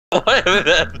What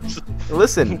M&Ms?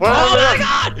 Listen. Oh my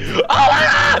god! Oh my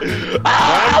god!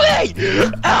 Oh, help me!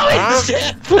 Help me!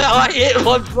 Shit! Oh, I hit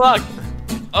one block.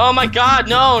 Oh my god!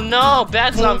 No! No!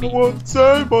 Bad zombie! No!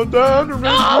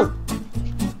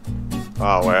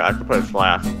 Oh wait, I can put a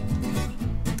flash.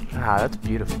 Ah, that's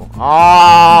beautiful.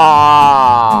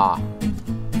 Ah!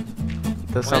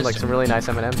 Those sound like some really nice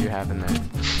M&Ms you have in there.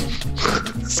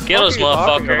 Skittles, What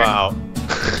are you talking motherfucker. about?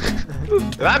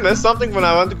 Did I miss something when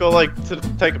I went to go like to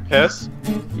take a piss?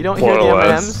 You don't hear the More or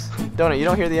M&Ms? Don't it? You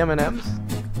don't hear the M&Ms?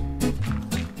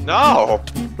 No.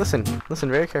 Listen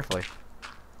very carefully.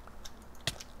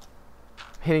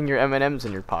 Hitting your M&Ms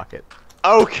in your pocket.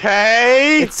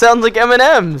 Okay. It sounds like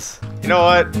M&Ms. You know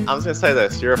what? I'm just gonna say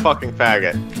this. You're a fucking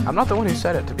faggot. I'm not the one who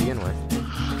said it to begin with.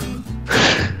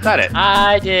 Said it.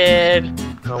 I did.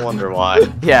 No wonder why.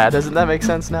 Yeah, doesn't that make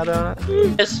sense now, don't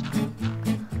it? Yes.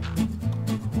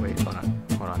 Wait, hold on.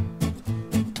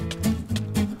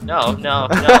 No, no,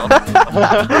 no.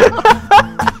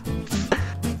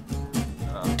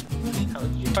 How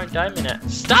did you find diamond at?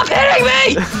 Stop hitting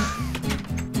me!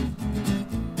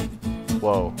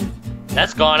 Whoa.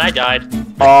 That's gone. I died.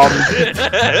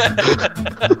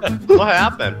 What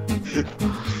happened?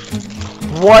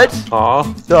 What Aw.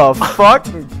 the fuck?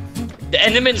 The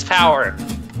Enderman's power.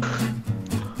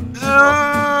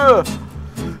 That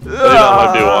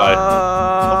might be why.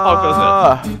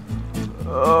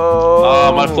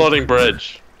 Oh. My floating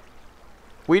bridge.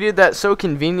 We did that so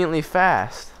conveniently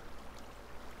fast.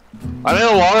 I made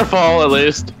a waterfall at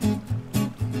least.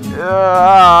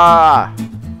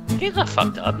 Game's not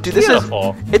fucked up. Dude, this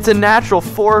Beautiful. it's a natural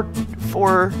four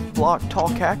block tall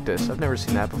cactus. I've never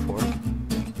seen that before.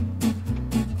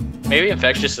 Maybe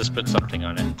Infectious has put something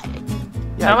on it.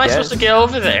 Yeah, How am I guess. supposed to get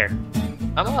over there?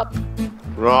 I'm up.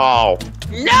 No.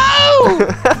 No!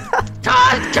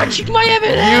 God, touching my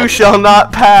M&M! You shall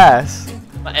not pass.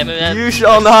 My M&M. You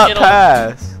shall my not Skittles.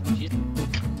 pass.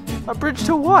 Jeez. A bridge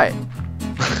to what?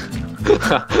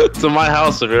 To my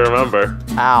house, if you remember.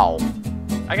 Ow.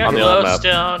 I got On the other map.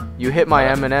 glowstone. You hit my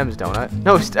M&Ms, don't I?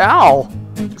 No, ow.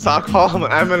 Stop calling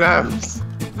them M&Ms.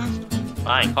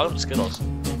 Fine, call them Skittles.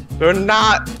 They're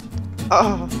not.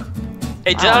 Oh.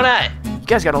 Hey, Ow. Donut! You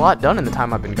guys got a lot done in the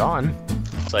time I've been gone.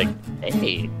 It's like,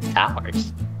 hey,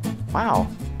 towers. Wow.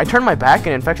 I turned my back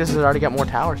and Infectious has already got more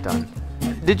towers done.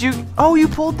 Did you? Oh, you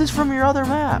pulled this from your other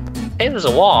map. Hey, there's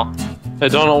a wall. Hey,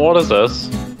 Donald, what is this?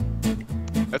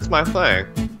 It's my thing.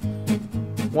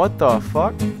 What the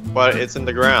fuck? But it's in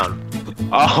the ground.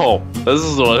 Oh, this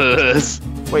is what it is.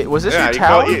 Wait, was this Yeah, your you,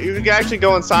 tower? you can actually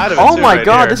go inside of it. Oh too, my right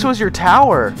god, here. this was your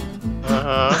tower. We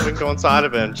can go inside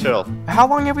of it and chill. How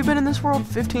long have we been in this world?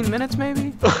 15 minutes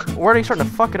maybe? We're already starting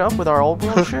to fuck it up with our old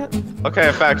world shit? Okay,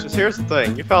 Infectious, here's the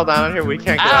thing. You fell down in here, we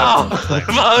can't get Ow! out of this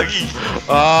thing.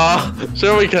 Buggy!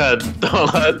 Sure we can.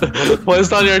 Don't place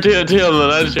down your TNT on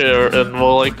the edge here, and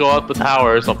we'll like go out the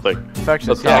tower or something.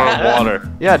 Infectious, The tower yeah. of water.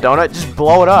 Yeah, Donut, just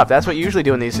blow it up. That's what you usually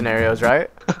do in these scenarios, right?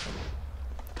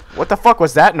 What the fuck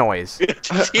was that noise?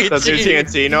 That's your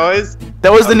TNT noise?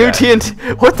 That was the new Okay.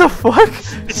 TNT. What the fuck?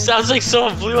 It sounds like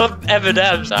someone blew up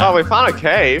M&M's. Oh, we found a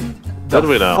cave. The Did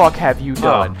we know? fuck have you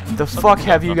done? The fuck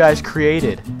have you guys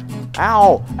created?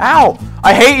 Ow! Ow!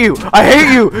 I hate you! I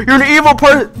hate you! You're an evil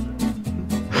person!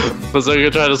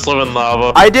 Bazooka tried to swim in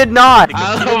lava. I did not!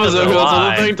 I don't know, Bazooka, that's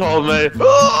what the thing told me.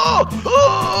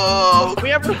 Oh! Have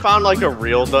we ever found like a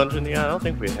real dungeon yet? I don't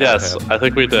think we have. Yes, I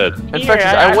think we did.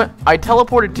 Infectious, I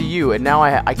teleported to you and now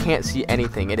I can't see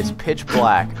anything. It is pitch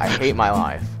black. I hate my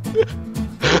life.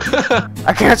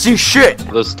 I can't see shit!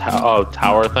 This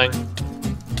tower thing?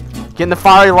 Get in the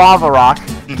fiery lava, Rock.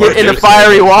 Get in the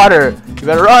fiery water. You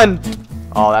better run.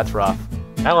 Oh, that's rough.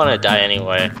 I want to die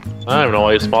anyway. I don't even know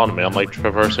why you spawned me. I'm like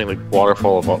traversing the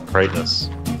waterfall of greatness.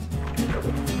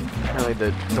 Apparently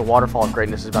the waterfall of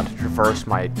greatness is about to traverse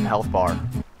my health bar.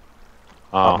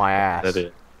 Up my ass.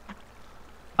 Idiot.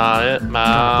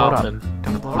 Mountain.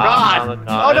 Don't blow it up. God!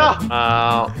 Oh no!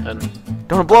 Mountain.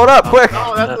 Don't blow it up, quick!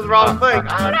 Oh, that's the wrong thing.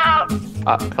 Oh no!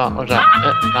 I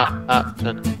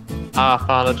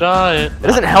found a giant. It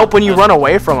doesn't help when you run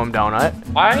away from him, Donut.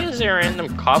 Why is there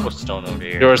random cobblestone over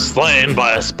here? You were slain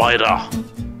by a spider.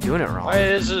 Doing it wrong. Why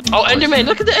is it? Oh, Enderman!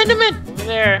 Look at the Enderman over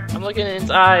there. I'm looking in his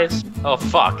eyes. Oh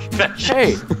fuck!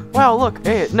 Hey! Wow, look.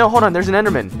 Hey, no, hold on. There's an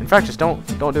Enderman. Infectious, don't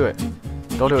do it.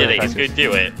 Don't do it, He's Infectious. gonna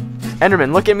do it.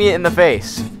 Enderman, look at me in the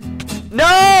face.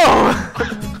 No!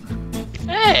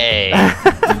 Hey!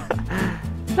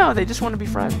 No, they just want to be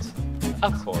friends.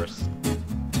 Of course.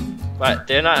 But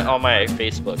they're not on my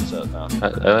Facebook, so no. I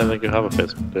don't think you have a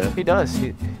Facebook, do you? He does.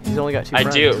 He's only got 2 I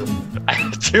friends. do. I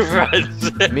have 2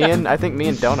 friends. I think me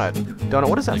and Donut. Donut,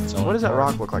 what does that? What does that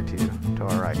rock look like to you? To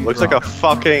our right. Looks like a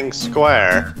fucking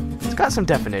square. It's got some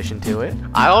definition to it.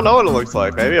 I don't know what it looks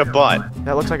like. Maybe a butt.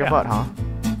 That looks like a butt, huh?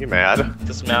 You mad?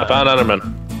 Dismount. I found Enderman.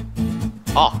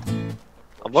 Oh.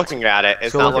 I'm looking at it.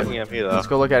 It's not looking at me though. Let's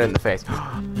go look at it in the face.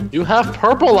 You have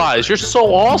purple eyes. You're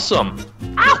so awesome.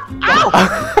 Ow! Ow!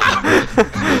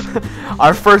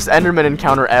 Our first Enderman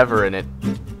encounter ever in it.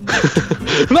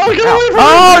 No, get away from me!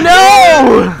 Oh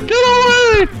no!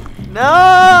 Get away!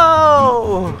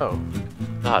 No! Oh.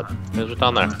 God, he's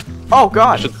down there. Oh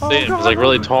god! You should Oh, see him. God. He's like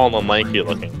really tall and lanky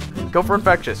looking. Go for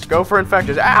infectious. Go for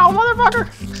infectious. Ow, motherfucker!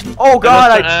 Oh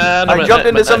god, I jumped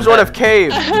into some sort of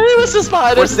cave. Hey, Mr.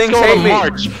 Spider, Where things hate me.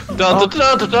 March. It's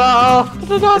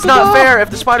not fair. If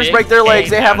the spiders break their legs,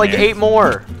 they have like 8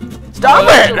 more. Stop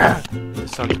it! The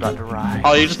sun's about to rise.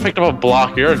 Oh, you just picked up a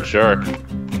block. You're a jerk.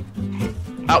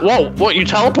 Whoa, what? You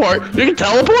teleport? You can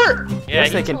teleport? Yeah,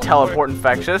 Yes, they can teleport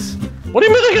infectious. What do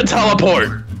you mean they can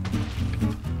teleport?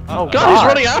 Oh God, he's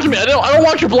running after me. I don't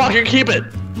want your block. You keep it.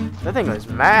 That thing is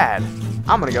mad.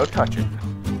 I'm gonna go touch it.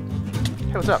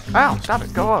 Hey, what's up? Ow, stop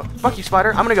it. Go up. Fuck you,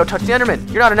 spider. I'm gonna go touch the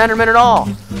Enderman. You're not an Enderman at all.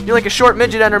 You're like a short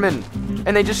midget Enderman.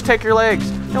 And they just take your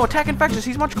legs. No, attack infectious.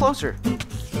 He's much closer.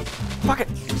 Fuck it.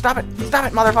 Stop it. Stop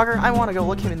it, motherfucker. I want to go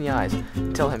look him in the eyes.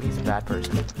 Tell him he's a bad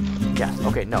person. Yeah,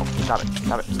 okay, no. Stop it.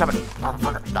 Stop it. Stop it.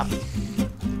 Motherfucker, stop it.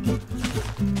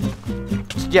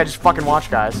 Yeah, just fucking watch,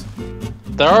 guys.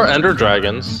 There are Ender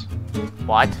Dragons.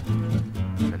 What?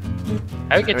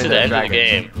 How do we get to the end of the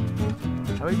game?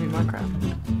 How would you beat Minecraft?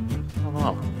 I don't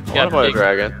know. Yeah, What about a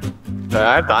dragon?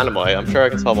 I have dynamite. I'm sure I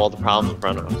can solve all the problems in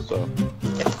front of us. So.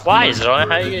 Why is it on?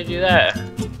 How are you gonna do that?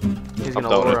 He's gonna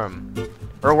I'll do lure him.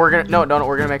 Or we're gonna no,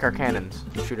 we're gonna make our cannons.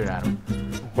 Shoot it at him.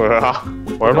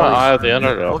 Where's my eye at the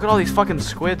Ender go? Look at all these fucking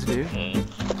squids, dude.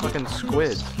 Fucking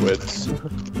squids. Squids.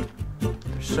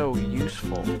 They're so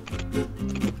useful.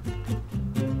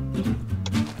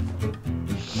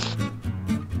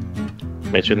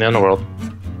 Meet you in the underworld.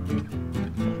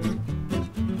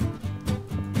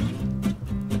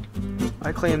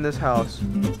 I cleaned this house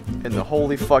in the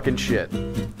holy fucking shit.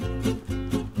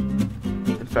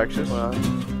 Infectious.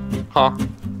 Huh?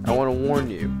 I want to warn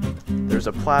you. There's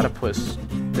a platypus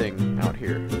thing out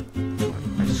here.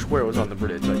 I swear it was on the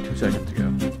bridge like 2 seconds ago.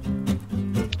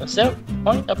 Is that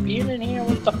point up being in here?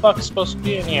 What the fuck is supposed to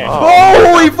be in here?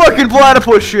 Holy fucking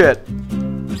platypus shit!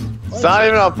 It's not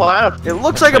even a platypus. It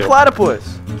looks like a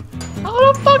platypus.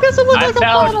 How the fuck does it look I like a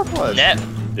found platypus? net.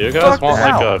 Do you guys Fuck want the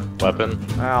like hell. a weapon?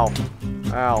 Ow.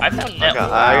 Ow. I found net.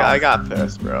 I got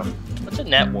this, bro. What's a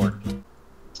network?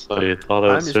 So you thought it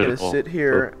I'm was just gonna suitable. sit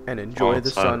here and enjoy the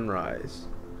outside. sunrise.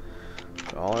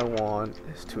 All I want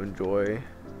is to enjoy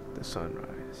the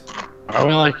sunrise. Are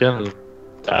we like in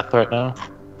death right now?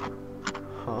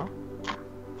 Huh?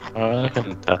 Are we like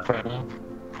in death right now?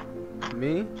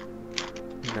 Me?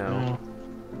 No.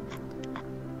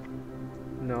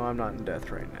 No, I'm not in death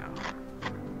right now.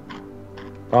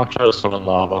 I'll try to swim in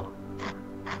lava.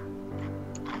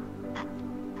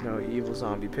 No evil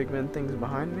zombie pigman things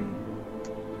behind me.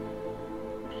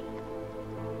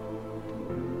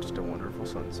 Just a wonderful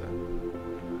sunset.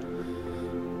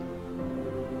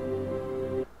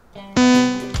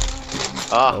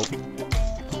 Ah.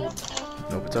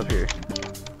 Nope, it's up here.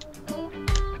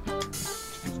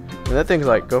 And that thing's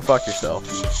like, go fuck yourself.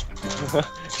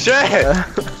 Shit!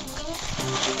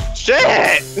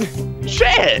 Shit!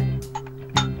 Shit!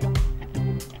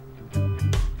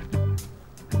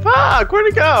 Fuck! Where'd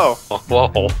it go?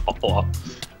 Whoa.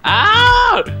 Ow!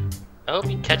 I hope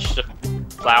you catch the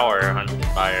flower on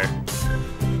fire.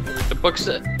 The books,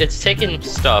 it's taking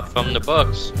stuff from the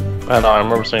books. I know, I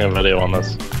remember seeing a video on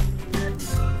this.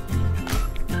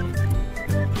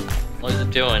 What is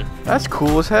it doing? That's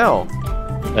cool as hell.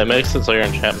 It makes it so your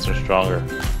enchantments are stronger.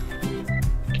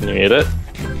 Can you eat it?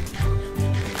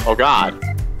 Oh god.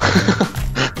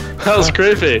 That was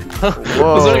creepy.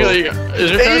 Whoa.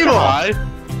 Is your character Evil. high?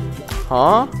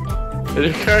 Huh?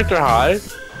 Is your character high?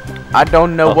 I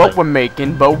don't know what Nothing. we're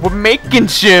making, but we're making You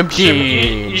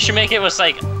something. should make it with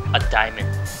like a diamond.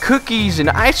 Cookies and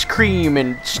ice cream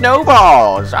and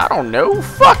snowballs. I don't know.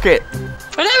 Fuck it.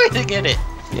 Put everything in it.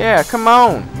 Yeah, come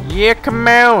on. Yeah, come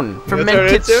on.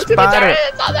 Fermented spider.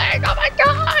 It's on there. Oh my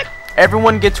god.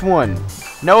 Everyone gets one.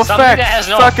 No Something effect. that has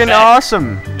no Fucking effect.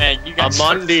 awesome. Man, you A guys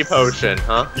Monday potion,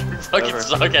 huh? fucking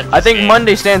suck at this I think game.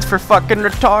 Monday stands for fucking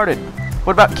retarded.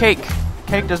 What about cake?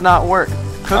 Cake does not work. I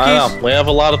Cookies? know. We have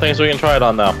a lot of things we can try it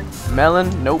on now. Melon?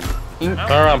 Nope. Ink?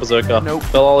 Turn around, Bazooka. Nope.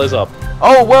 Fill all these up.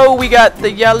 Oh, whoa, we got the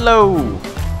yellow.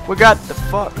 We got the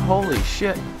fuck. Holy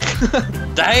shit.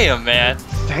 Damn, man.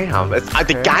 Damn, it's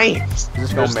the games.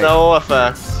 This There's no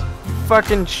effects.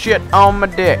 fucking shit on my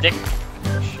dick. Shit.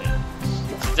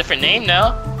 It's a different name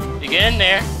now. You get in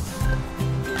there.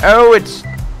 Oh, it's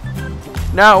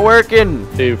not working.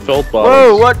 Dude, filled Whoa,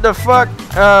 bottles. what the fuck?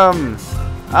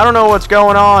 I don't know what's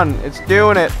going on. It's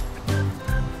doing it.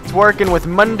 It's working with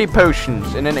Mundy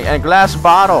potions in a glass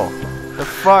bottle. The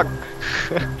fuck?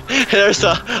 There's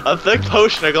a thick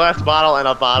potion, a glass bottle, and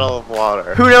a bottle of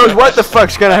water. Who knows what the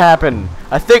fuck's gonna happen?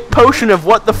 A thick potion of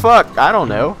what the fuck? I don't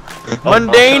know.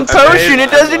 Mundane potion,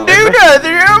 it doesn't do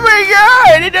nothing. Oh my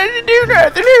god, it doesn't do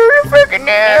nothing. Who the fucking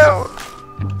knows?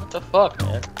 What the fuck,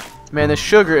 man? Man, the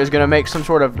sugar is gonna make some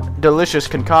sort of delicious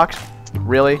concoction.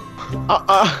 Really?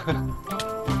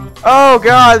 Oh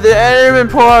god, the Enderman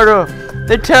portal!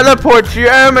 They teleport you!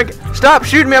 Oh my god. Stop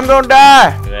shooting me, I'm gonna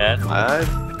die! Man. I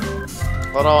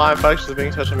don't know why I'm actually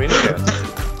being such a mean again.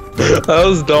 That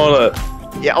was donut.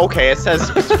 Yeah, okay, it says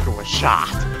Mr. was shot.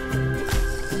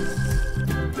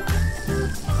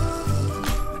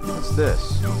 What's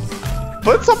this?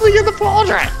 Put something in the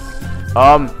pauldron!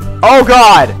 Oh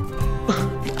god!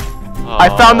 I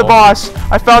found the boss!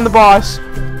 I found the boss!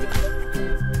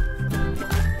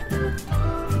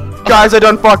 Guys, I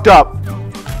done fucked up!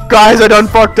 Guys, I done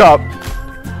fucked up!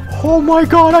 Oh my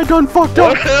god, I done fucked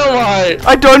up! What am I?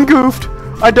 I done goofed!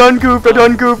 I done goofed, I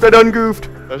done goofed, I done goofed!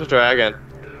 There's a dragon.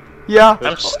 Yeah.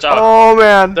 I'm stuck. Oh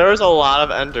man. There's a lot of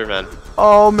Endermen.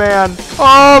 Oh man.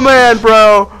 Oh man,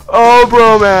 bro. Oh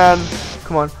bro, man.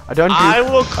 Come on. I done goofed. I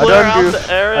will clear out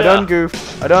the area. I done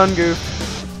goofed. I done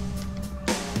goofed.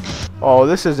 Oh,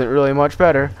 this isn't really much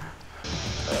better.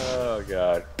 Oh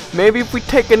god. Maybe if we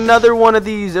take another one of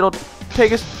these, it'll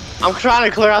take us. I'm trying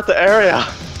to clear out the area.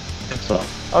 So,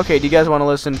 Okay, do you guys want to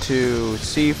listen to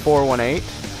C418?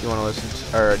 Do you want to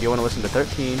listen to, or do you want to listen to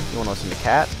 13? Do you want to listen to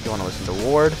Cat? Do you want to listen to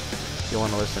Ward? Do you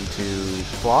want to listen to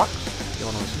Blocks? Do you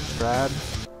want to listen to Strad?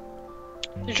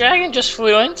 The dragon just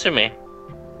flew into me.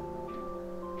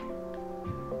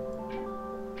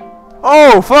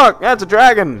 Oh fuck! That's a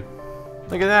dragon.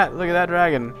 Look at that! Look at that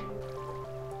dragon.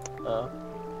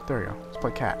 There we go. Let's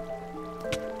play Cat.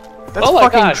 That's Oh my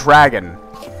fucking God. dragon.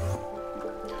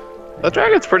 The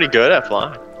dragon's pretty good at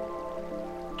flying.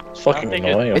 it's fucking I think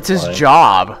annoying. It's his flying.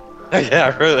 job.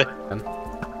 Yeah, really. Hey, Doesn't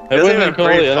when even they kill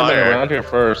breathe the Enderman fire. around here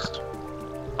first?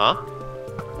 Huh?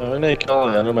 When they kill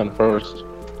the Enderman first?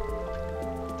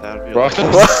 That'd be Rock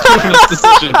like... the stupidest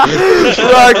decision.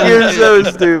 Rock, you're so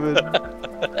stupid.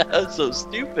 That's so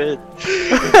stupid.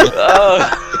 Oh.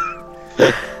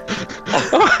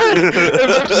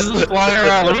 If just flying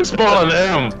around, let me spawn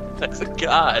on him. That's a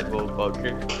god,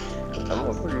 motherfucker. I'm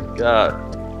a fucking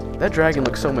god. That dragon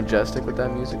looks so majestic with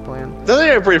that music playing. Doesn't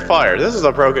even breathe fire. This is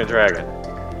a broken dragon.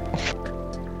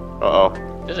 Uh-oh.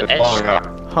 There's It's an falling edge.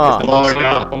 out. Huh. Following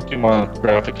out Pokemon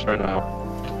graphics right now.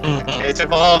 It's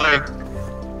evolving.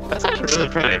 That's actually really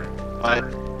pretty.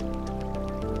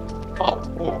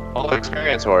 Oh, all the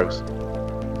experience orbs.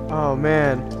 Oh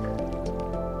man.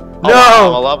 Oh,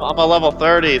 No! I'm a level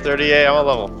 30, 38, I'm a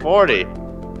level 40.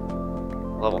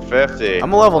 Level 50.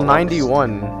 I'm a level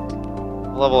 91.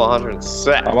 I'm a level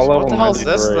 106. I'm a level What the hell is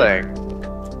this 93. thing?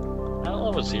 I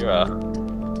level 0.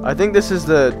 I think this is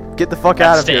the get the fuck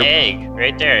out That's of the here. egg,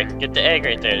 right there. Get the egg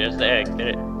right there. There's the egg. Get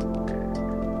it.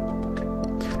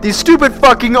 These stupid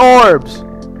fucking orbs.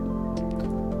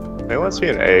 Anyone see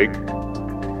an egg?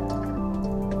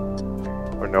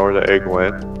 Or know where the egg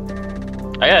went?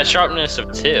 I got a sharpness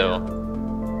of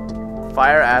 2.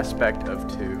 Fire aspect of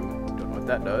 2. Don't know what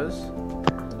that does.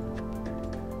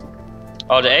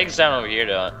 Oh, the egg's down over here,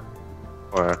 though.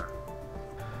 Where?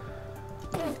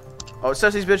 Oh, it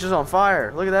sets these bitches on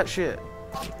fire. Look at that shit.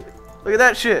 Look at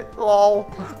that shit. Lol.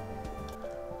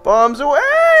 Bombs away!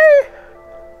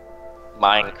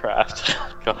 Minecraft.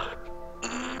 God.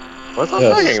 What's that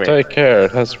Yes, bugging me? take care.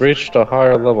 It has reached a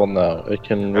higher level now. It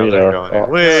can Now read they're our going thoughts.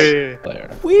 away. There.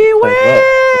 We Give win! up.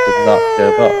 It did not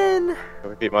give up. Can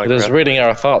we keep It is Minecraft? reading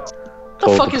our thoughts. What the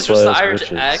Told fuck the is with the players Irish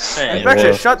witches. accent? Vexus,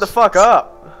 Well, shut the fuck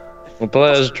up. The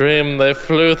players dream they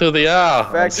flew through the air.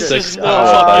 Vexus, 6 shut hours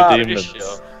up. by British demons.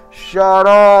 show. Shut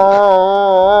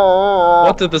up.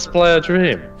 What did this player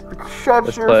dream? Shut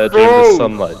This your player face. dreamed of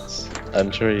sunlight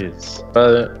and trees.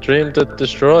 Dreamed it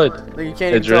destroyed. Look, you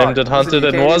can't It even dreamed talk. it hunted Listen, you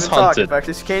and can't was even talk, hunted.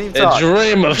 Vexus, you can't even A talk.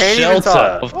 dream of Can't even shelter,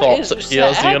 talk. of What thought is that this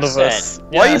heals the accent? universe.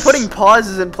 Why are you Yes. putting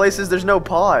pauses in places there's no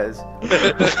pause?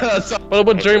 But it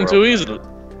would dream too easily.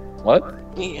 What?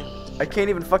 I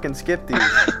can't even fucking skip these.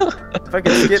 If I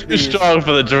can skip Too these. strong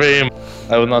for the dream.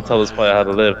 I would not tell this player how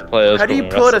to live. Players How do you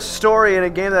put a story in a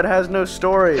game that has no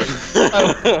story?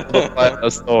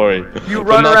 a story? You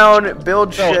run around,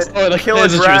 build shit, kill a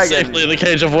dragon, safely in the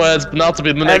cage of words, but not to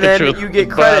be the and naked then truth. you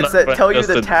get credits that tell you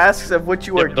the tasks of which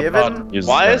you were given.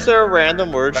 Why is there a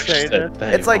random word changer?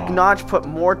 It's like Notch put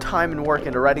more time and work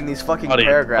into writing these fucking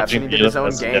paragraphs than he did his own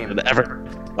game.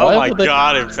 Oh my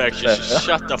god, Infectious,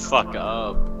 shut the fuck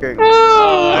up. It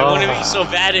wouldn't be so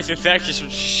bad if Infectious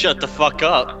would shut the fuck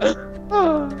up.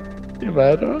 You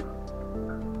mad, huh?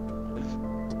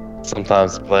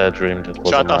 Sometimes the player dreamed it was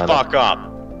Shut the fuck up.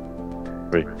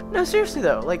 No, seriously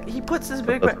though, like he puts this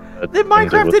big. The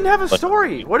Minecraft didn't have a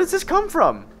story. Where does this come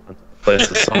from?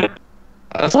 That's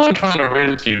why I'm trying to read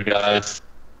it to you guys.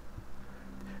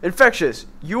 Infectious,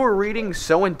 you were reading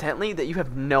so intently that you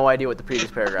have no idea what the previous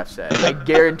paragraph said. I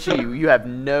guarantee you have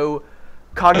no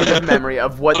cognitive memory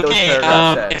of what those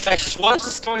paragraphs said. Infectious, what's the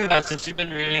story about since you've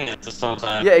been reading it this whole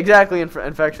time? Yeah, exactly,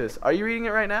 Infectious. Are you reading it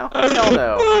right now? Hell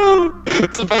no.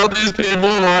 It's about these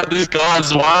people, these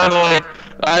gods. Why, like,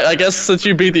 I guess since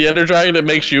you beat the Ender Dragon, it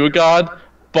makes you a god,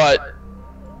 but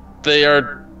they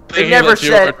are. It never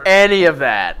said any of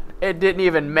that. It didn't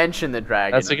even mention the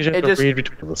dragon. That's because you have to read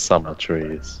between the summer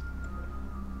trees.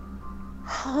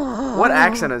 What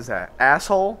accent is that?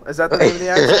 Asshole? Is that the name of the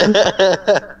accent?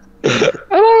 I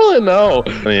don't really know.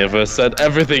 And the universe said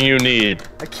everything you need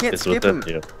I can't is skip within him.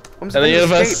 you. And the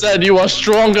universe said you are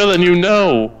stronger than you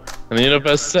know. And the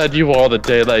universe said you are the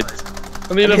daylight.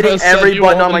 And the universe said every you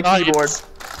button are on my the keyboard. night.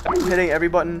 I'm hitting every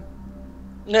button.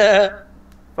 Nah.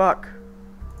 Fuck.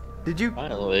 Did you?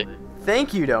 Finally.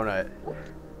 Thank you, Donut.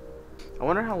 I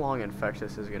wonder how long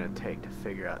Infectious is gonna take to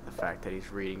figure out the fact that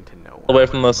he's reading to no one. Away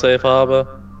from the safe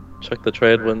harbor. Check the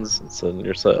trade winds and send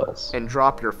your sails. And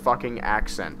drop your fucking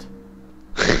accent.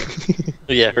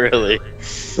 Yeah, really.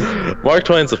 Mark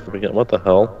Twain's a freaking. What the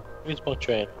hell? Who's my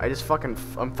train? I just fucking.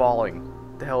 I'm falling.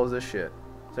 What the hell is this shit?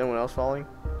 Is anyone else falling?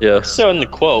 Yes. So in the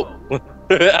quote.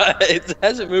 It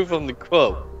hasn't moved from the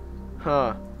quote.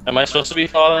 Huh. Am I supposed to be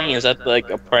following? Is that like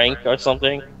a prank or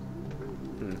something?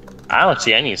 I don't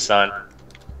see any sun.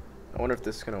 I wonder if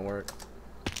this is gonna work.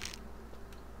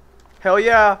 Hell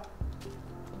yeah!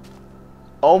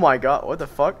 Oh my god, what the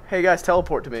fuck? Hey guys,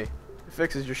 teleport to me. It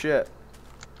fixes your shit.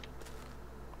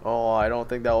 Oh, I don't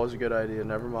think that was a good idea.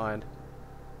 Never mind.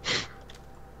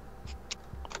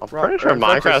 I'm pretty sure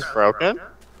Minecraft's broken.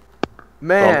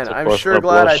 Man, I'm sure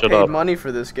glad I paid money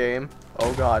for this game.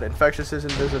 Oh god, Infectious is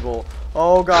invisible.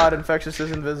 Oh god, Infectious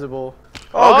is invisible.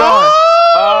 Oh god!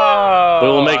 Oh, we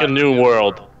will make a new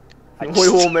world. We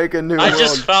will make a new world. I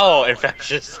just fell,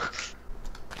 Infectious.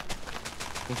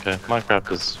 Okay,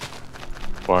 Minecraft is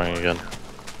boring again.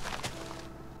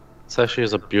 This actually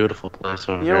is a beautiful place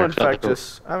over here. You know,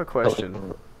 Infectious, I have a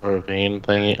question. Ravine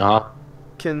thingy, huh?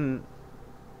 Can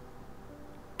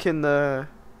the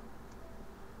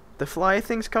fly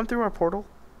things come through our portal?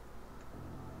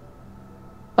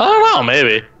 I don't know,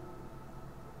 maybe.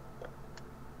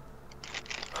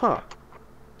 Huh.